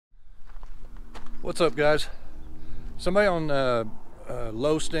What's up, guys? Somebody on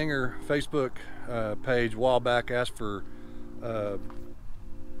Lowe Stinger Facebook page a while back asked for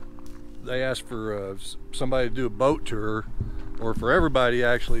somebody to do a boat tour, or for everybody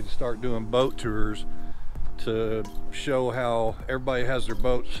actually to start doing boat tours to show how everybody has their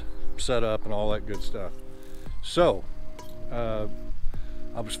boats set up and all that good stuff. So I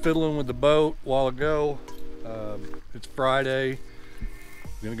was fiddling with the boat a while ago. It's Friday.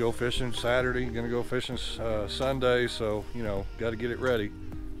 Gonna go fishing Saturday, gonna go fishing Sunday, so you know, got to get it ready.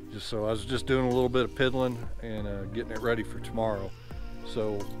 I was just doing a little bit of piddling and getting it ready for tomorrow.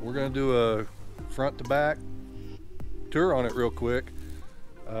 So we're gonna do a front to back tour on it real quick.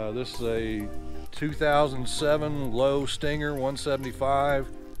 This is a 2007 Lowe Stinger 175.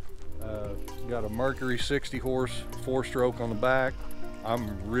 Got a Mercury 60 horse 4-stroke on the back.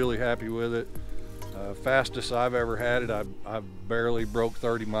 I'm really happy with it. Fastest I've ever had it, I've barely broke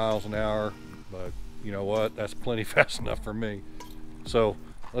 30 miles an hour, but you know what, that's plenty fast enough for me. So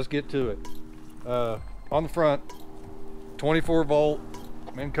let's get to it. On the front, 24 volt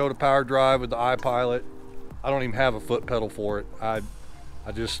Minn Kota power drive with the iPilot. I don't even have a foot pedal for it. I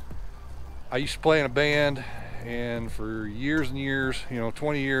used to play in a band, and for years and years, you know,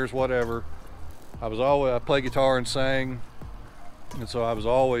 20 years, whatever, I played guitar and sang, and so I was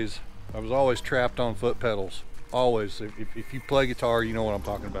always trapped on foot pedals. Always. If you play guitar, you know what I'm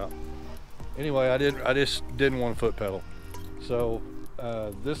talking about. Anyway, I just didn't want a foot pedal. So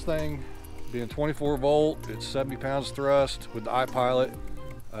this thing being 24 volt, it's 70 pounds thrust with the iPilot.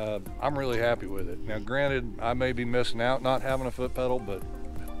 I'm really happy with it. Now granted, I may be missing out not having a foot pedal, but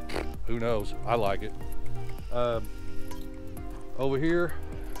who knows? I like it. Over here,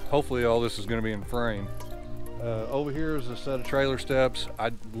 hopefully all this is going to be in frame. Over here is a set of trailer steps.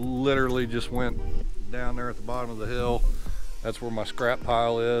 I literally just went down there at the bottom of the hill. That's where my scrap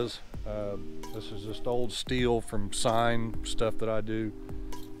pile is. This is just old steel from sign stuff that I do,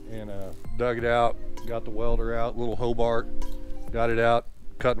 and dug it out, got the welder out, little Hobart, got it out,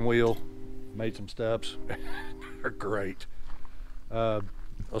 cutting wheel, made some steps. They're great.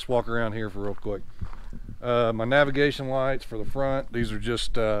 Let's walk around here for real quick. My navigation lights for the front, these are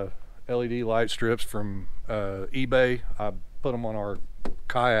just LED light strips from eBay. I put them on our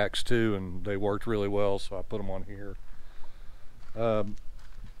kayaks too, and they worked really well, so I put them on here.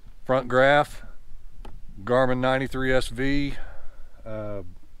 Front graph, Garmin 93 SV, and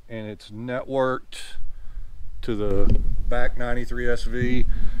it's networked to the back 93 SV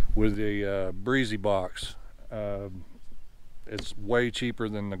with a breezy box. It's way cheaper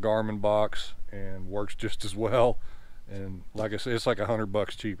than the Garmin box and works just as well, and like I said, it's like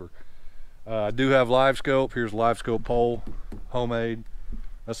 $100 cheaper. I do have live scope. Here's a live scope pole, homemade.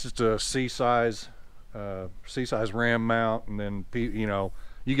 That's just a C-size ram mount, and then you know,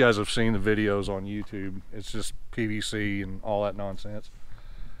 you guys have seen the videos on YouTube. It's just PVC and all that nonsense.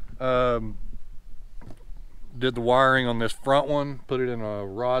 Did the wiring on this front one, put it in a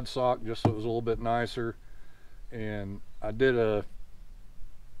rod sock just so it was a little bit nicer, and I did a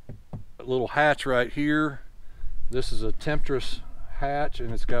little hatch right here. This is a Temptress hatch,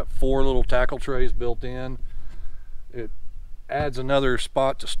 and it's got 4 little tackle trays built in. It adds another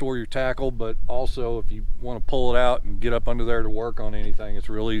spot to store your tackle, but also if you want to pull it out and get up under there to work on anything, it's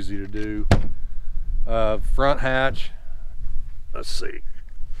real easy to do. Front hatch, let's see,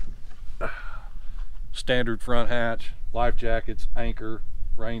 standard front hatch, life jackets, anchor,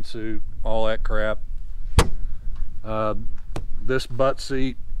 rain suit, all that crap. This butt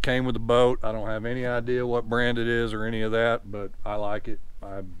seat came with the boat. I don't have any idea what brand it is or any of that, but I like it.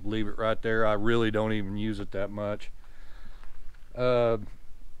 I leave it right there. I really don't even use it that much. We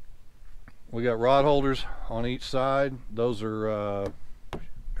got rod holders on each side. Those are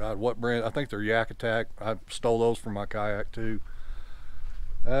God, what brand? I think they're Yak Attack. I stole those from my kayak too.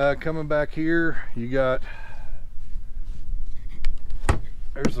 Coming back here, you got,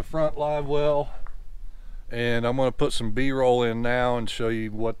 there's the front live well, and I'm going to put some B-roll in now and show you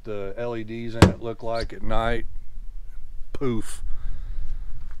what the LEDs in it look like at night. Poof.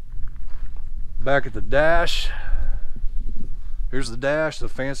 Back at the dash, here's the dash, the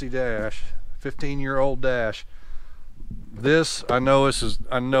fancy dash, 15-year-old dash. This, I know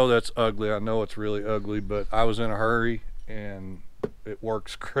that's ugly. I know it's really ugly, but I was in a hurry and it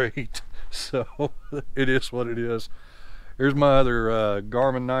works great. So it is what it is. Here's my other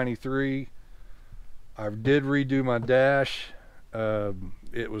Garmin 93. I did redo my dash.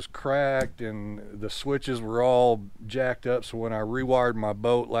 It was cracked and the switches were all jacked up, so when I rewired my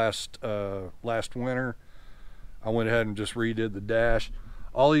boat last winter, I went ahead and just redid the dash.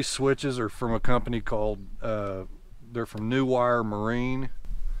 All these switches are from a company called they're from New Wire Marine.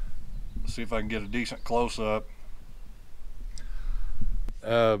 see if I can get a decent close-up.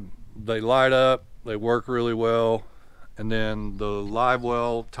 They light up, they work really well. And then the live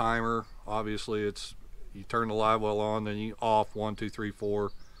well timer, obviously it's, you turn the live well on, then you off 1 2 3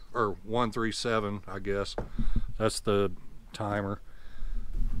 4, or 1 3 7, I guess. That's the timer.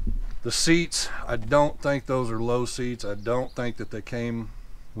 The seats, I don't think those are Lowe seats. I don't think that they came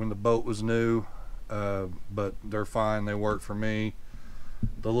when the boat was new, but they're fine, they work for me.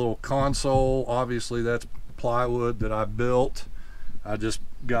 The little console, obviously that's plywood that I built. I just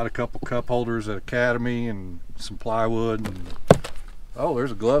got a couple cup holders at Academy and some plywood, and oh,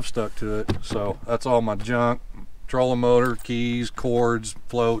 there's a glove stuck to it. So that's all my junk: trolling motor, keys, cords,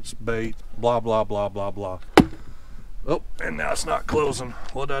 floats, bait, blah blah blah blah blah. Oh, and now it's not closing.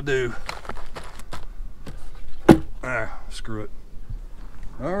 What'd I do? Ah, screw it.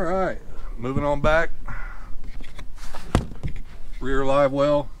 All right, moving on back. Rear live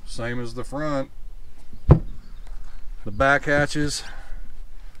well, same as the front. The back hatches,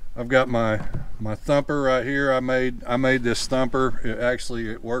 I've got my thumper right here. I made this thumper.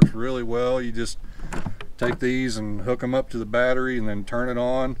 It works really well. You just take these and hook them up to the battery and then turn it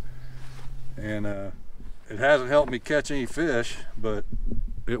on. And it hasn't helped me catch any fish, but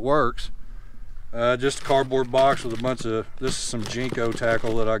it works. Just a cardboard box with a bunch of, this is some Jinko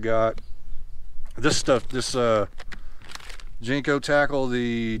tackle that I got. This Jinko tackle,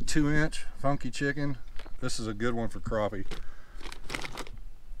 the 2-inch Funky Chicken. This is a good one for crappie.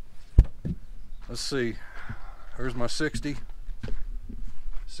 Let's see. There's my 60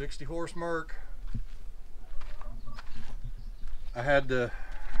 horse Merc. I had the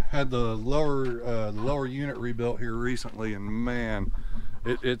lower unit rebuilt here recently, and man,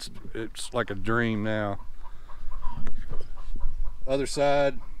 it's like a dream now. Other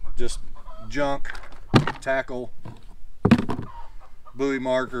side, just junk, tackle, buoy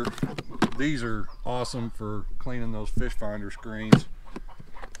marker. These are awesome for cleaning those fish finder screens.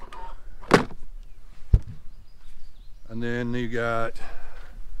 And then you got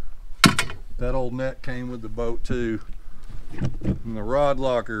that old net came with the boat too. And the rod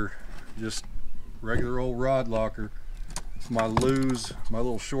locker, just regular old rod locker. It's my Lew's, my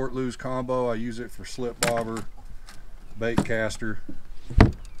little short Lew's combo. I use it for slip bobber, bait caster.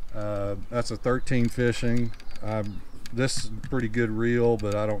 That's a 13 fishing. This is a pretty good reel,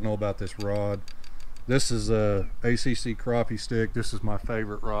 but I don't know about this rod. This is a ACC crappie stick. This is my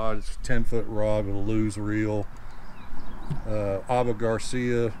favorite rod. It's a 10-foot rod with a Lew's reel. Abu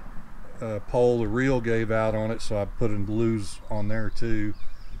Garcia pole, the reel gave out on it, so I put a Lew's on there too.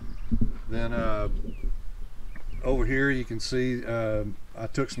 Then over here you can see I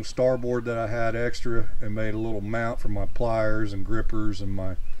took some starboard that I had extra and made a little mount for my pliers and grippers and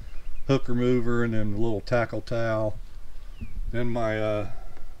my hook remover, and then the little tackle towel. Then my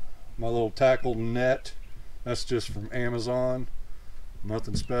my little tackle net, that's just from Amazon,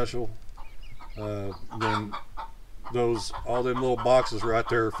 nothing special. Then all them little boxes right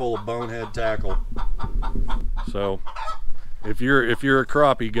there are full of bonehead tackle. So if you're a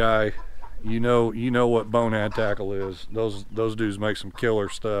crappie guy, you know what bonehead tackle is. Those dudes make some killer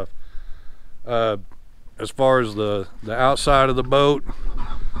stuff. As far as the outside of the boat,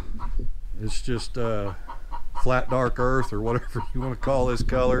 it's just flat dark earth, or whatever you want to call this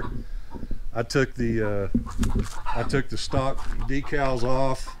color. I took the stock decals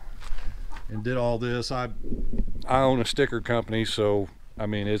off and did all this. I own a sticker company, so I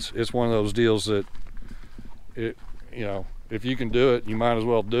mean it's one of those deals that if you can do it, you might as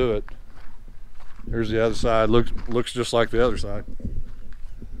well do it. Here's the other side. Looks just like the other side.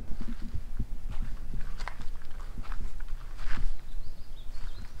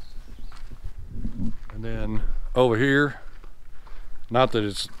 And then over here, not that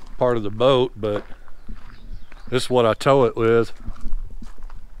it's part of the boat, but this is what I tow it with.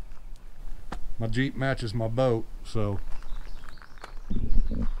 My Jeep matches my boat, so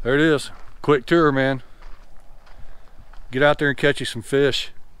there it is. Quick tour, man. Get out there and catch you some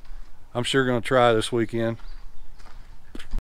fish. I'm sure gonna try this weekend.